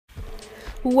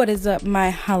What is up, my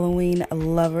Halloween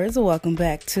lovers? Welcome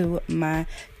back to my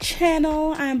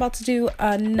channel. I'm about to do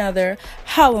another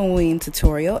Halloween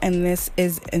tutorial, and this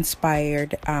is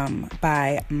inspired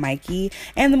by MYKIE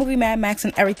and the movie Mad Max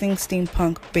and everything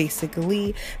steampunk.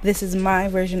 Basically, this is my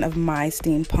version of my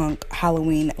steampunk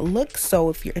Halloween look, so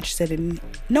if you're interested in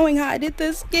knowing how I did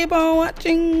this, keep on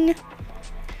watching.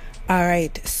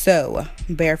 Alright, so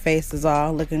bare face is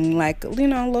all looking like, a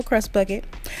little crust bucket.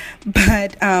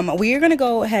 But we are going to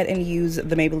go ahead and use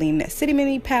the Maybelline City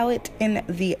Mini palette in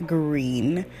the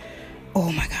green.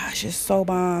 Oh my gosh, it's so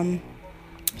bomb.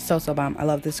 So bomb. I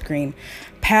love this green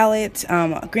palette.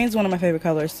 Green is one of my favorite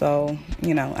colors, so,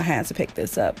 I had to pick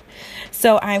this up.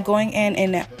 So I'm going in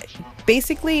and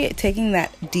basically taking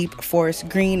that deep forest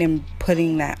green and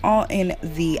putting that all in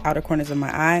the outer corners of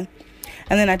my eye.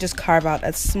 And then I just carve out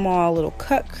a small little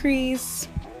cut crease.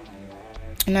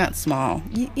 Not small,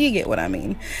 you get what I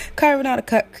mean. Carving out a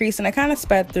cut crease, and I kind of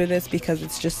sped through this because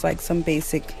it's just like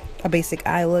a basic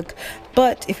eye look.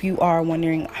 But if you are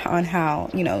wondering on how,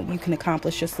 you can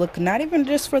accomplish this look, not even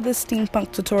just for this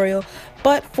steampunk tutorial,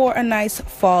 but for a nice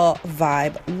fall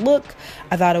vibe look,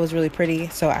 I thought it was really pretty,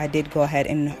 so I did go ahead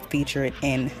and feature it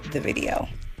in the video.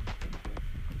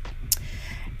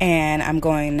 And I'm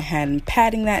going ahead and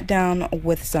patting that down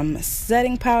with some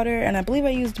setting powder. And I believe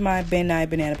I used my Ben Nye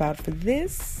banana powder for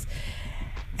this.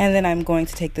 And then I'm going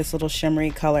to take this little shimmery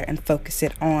color and focus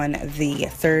it on the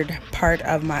third part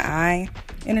of my eye.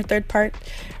 Inner third part.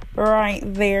 Right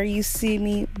there, you see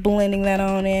me blending that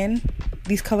on in.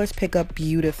 These colors pick up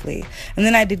beautifully. And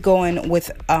then I did go in with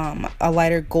a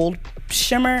lighter gold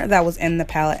shimmer that was in the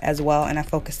palette as well, and I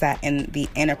focused that in the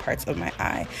inner parts of my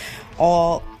eye,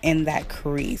 all in that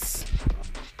crease.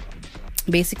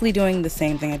 Basically doing the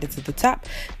same thing I did to the top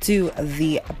to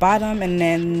the bottom. And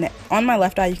then on my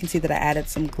left eye, you can see that I added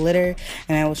some glitter,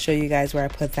 and I will show you guys where I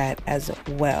put that as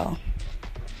well.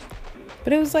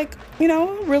 But it was like,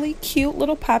 a really cute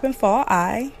little pop and fall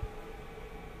eye.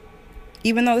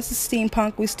 Even though this is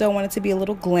steampunk, we still want it to be a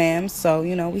little glam, so,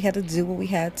 we had to do what we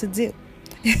had to do.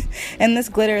 And this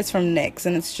glitter is from NYX,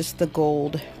 and it's just the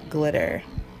gold glitter.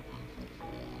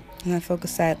 And I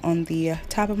focus that on the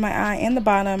top of my eye and the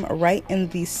bottom, right in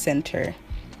the center.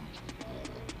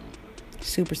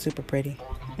 Super pretty.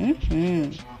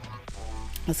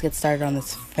 Let's get started on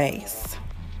this face.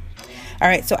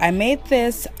 Alright, so I made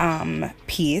this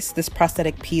this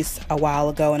prosthetic piece a while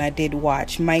ago, and I did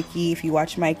watch MYKIE. If you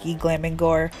watch MYKIE, GLAM and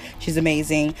GORE, she's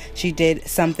amazing. She did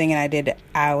something, and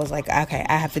I was like, okay,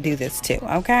 I have to do this too,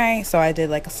 okay? So I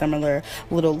did like a similar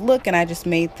little look, and I just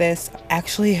made this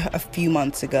actually a few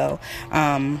months ago,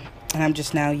 and I'm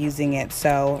just now using it.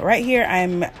 So right here,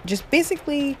 I'm just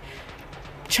basically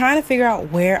trying to figure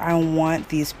out where I want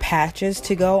these patches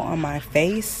to go on my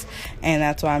face, and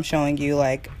that's why I'm showing you,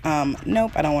 like,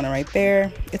 nope, I don't want it right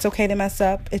there. It's okay to mess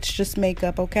up, it's just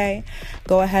makeup, okay?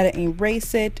 Go ahead and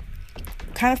erase it.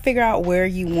 Kind of figure out where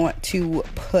you want to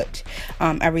put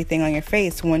everything on your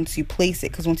face once you place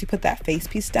it, because once you put that face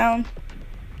piece down,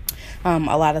 a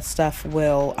lot of stuff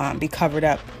will be covered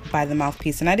up by the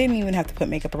mouthpiece. And I didn't even have to put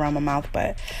makeup around my mouth,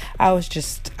 but I was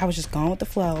just going with the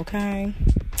flow, okay?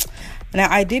 Now,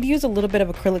 I did use a little bit of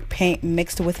acrylic paint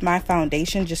mixed with my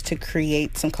foundation just to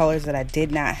create some colors that I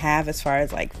did not have as far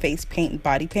as like face paint and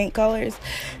body paint colors.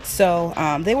 So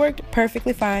they worked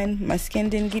perfectly fine. My skin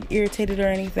didn't get irritated or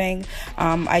anything.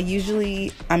 I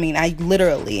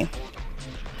literally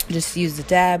just use the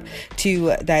dab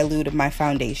to dilute my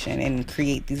foundation and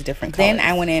create these different colors. Then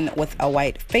I went in with a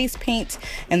white face paint,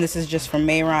 and this is just from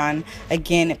Mayron.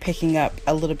 Again, picking up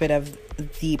a little bit of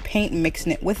the paint,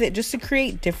 mixing it with it just to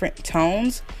create different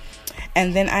tones.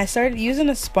 And then I started using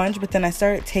a sponge, but then I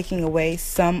started taking away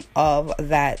some of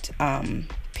that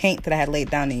paint that I had laid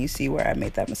down, and you see where I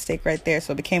made that mistake right there,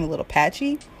 so it became a little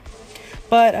patchy.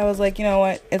 But I was like, you know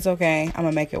what, it's okay, I'm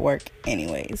gonna make it work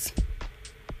anyways.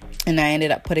 And I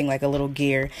ended up putting like a little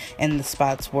gear in the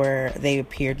spots where they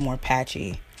appeared more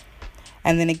patchy.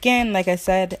 And then again, like I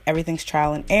said, everything's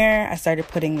trial and error. I started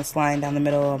putting this line down the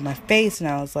middle of my face, and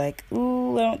I was like,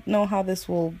 ooh, I don't know how this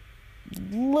will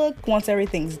look once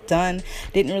everything's done.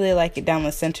 Didn't really like it down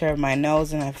the center of my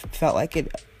nose, and I felt like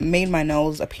it made my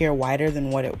nose appear wider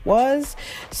than what it was.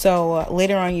 So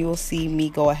later on, you will see me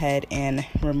go ahead and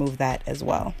remove that as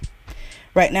well.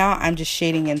 Right now, I'm just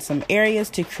shading in some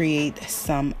areas to create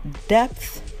some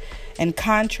depth and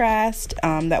contrast.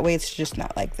 That way it's just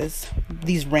not like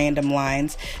these random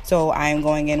lines. So I'm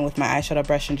going in with my eyeshadow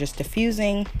brush and just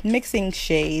diffusing, mixing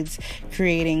shades,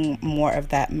 creating more of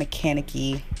that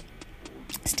mechanic-y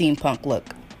steampunk look.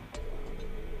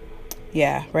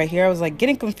 yeah, right here I was like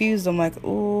getting confused. I'm like,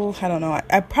 ooh, I don't know.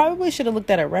 I probably should have looked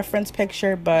at a reference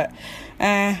picture, but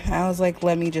I was like,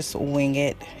 let me just wing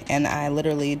it. And I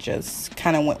literally just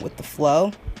kind of went with the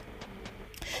flow.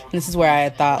 And this is where I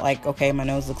thought like, okay, my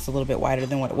nose looks a little bit wider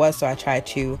than what it was, so I tried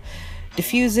to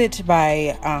diffuse it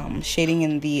by shading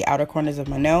in the outer corners of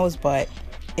my nose, but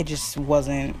it just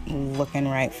wasn't looking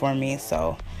right for me.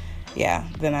 So yeah,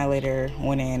 then I later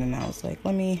went in and I was like,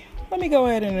 let me go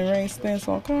ahead and erase this,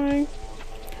 okay?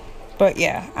 But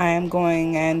yeah, I am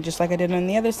going, and just like I did on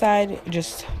the other side,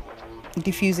 just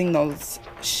diffusing those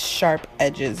sharp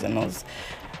edges and those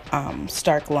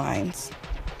stark lines.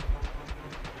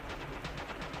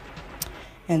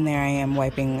 And there I am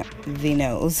wiping the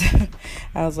nose.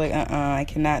 I was like, I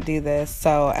cannot do this.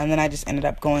 So, and then I just ended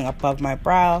up going above my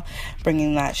brow,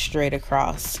 bringing that straight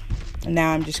across. And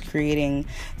now I'm just creating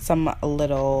some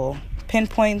little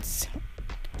pinpoints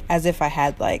as if I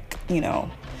had like, you know,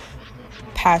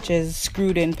 patches,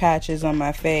 screwed in patches on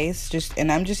my face.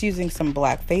 And I'm just using some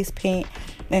black face paint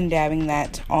and dabbing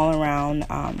that all around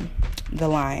the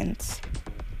lines.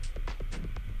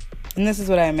 And this is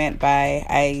what I meant by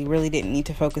I really didn't need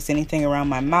to focus anything around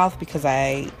my mouth because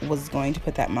I was going to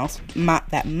put that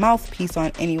mouthpiece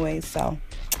on anyway. So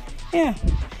yeah,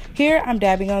 here I'm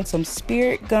dabbing on some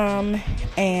spirit gum,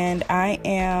 and I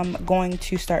am going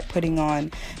to start putting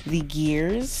on the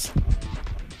gears.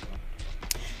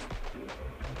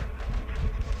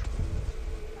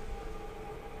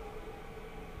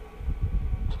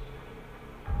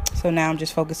 So now I'm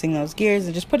just focusing those gears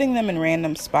and just putting them in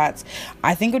random spots.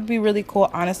 I think it would be really cool,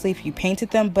 honestly, if you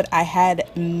painted them, but I had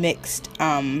mixed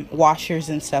washers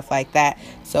and stuff like that.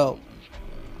 So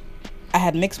I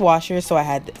had mixed washers, so I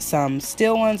had some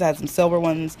steel ones, I had some silver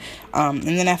ones, and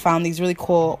then I found these really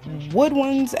cool wood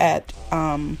ones at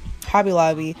Hobby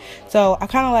Lobby. So I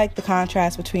kind of like the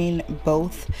contrast between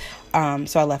both,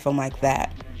 so I left them like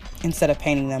that instead of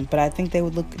painting them. But I think they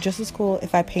would look just as cool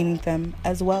if I painted them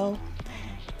as well.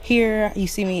 Here you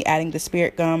see me adding the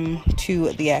spirit gum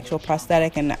to the actual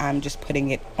prosthetic, and I'm just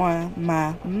putting it on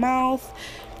my mouth.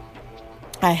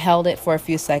 I held it for a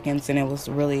few seconds and it was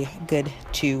really good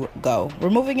to go.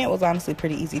 Removing it was honestly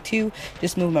pretty easy too.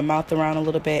 Just moved my mouth around a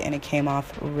little bit and it came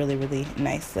off really, really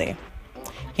nicely.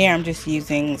 Here I'm just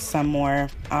using some more,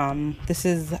 this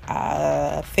is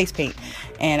face paint,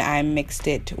 and I mixed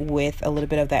it with a little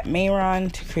bit of that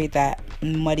Mayron to create that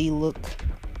muddy look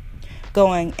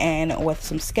going, and with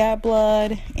some scab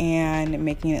blood and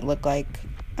making it look like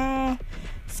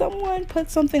someone put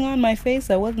something on my face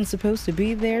that wasn't supposed to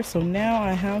be there. So now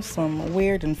I have some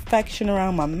weird infection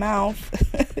around my mouth.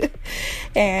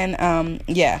 And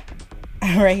yeah,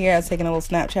 right here I was taking a little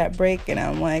Snapchat break, and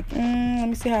I'm like, let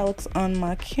me see how it looks on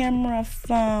my camera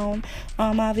phone,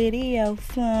 on my video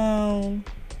phone.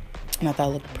 And I thought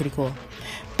it looked pretty cool.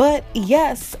 But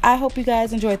yes, I hope you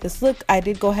guys enjoyed this look. I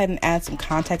did go ahead and add some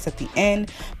context at the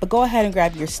end, but go ahead and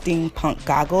grab your steampunk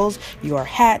goggles, your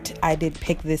hat. I did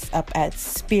pick this up at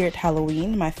Spirit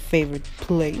Halloween, my favorite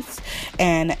place.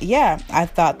 And yeah, I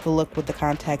thought the look with the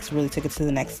context really took it to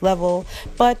the next level,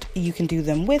 but you can do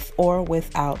them with or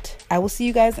without. I will see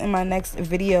you guys in my next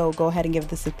video. Go ahead and give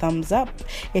this a thumbs up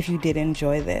if you did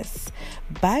enjoy this.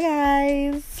 Bye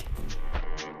guys.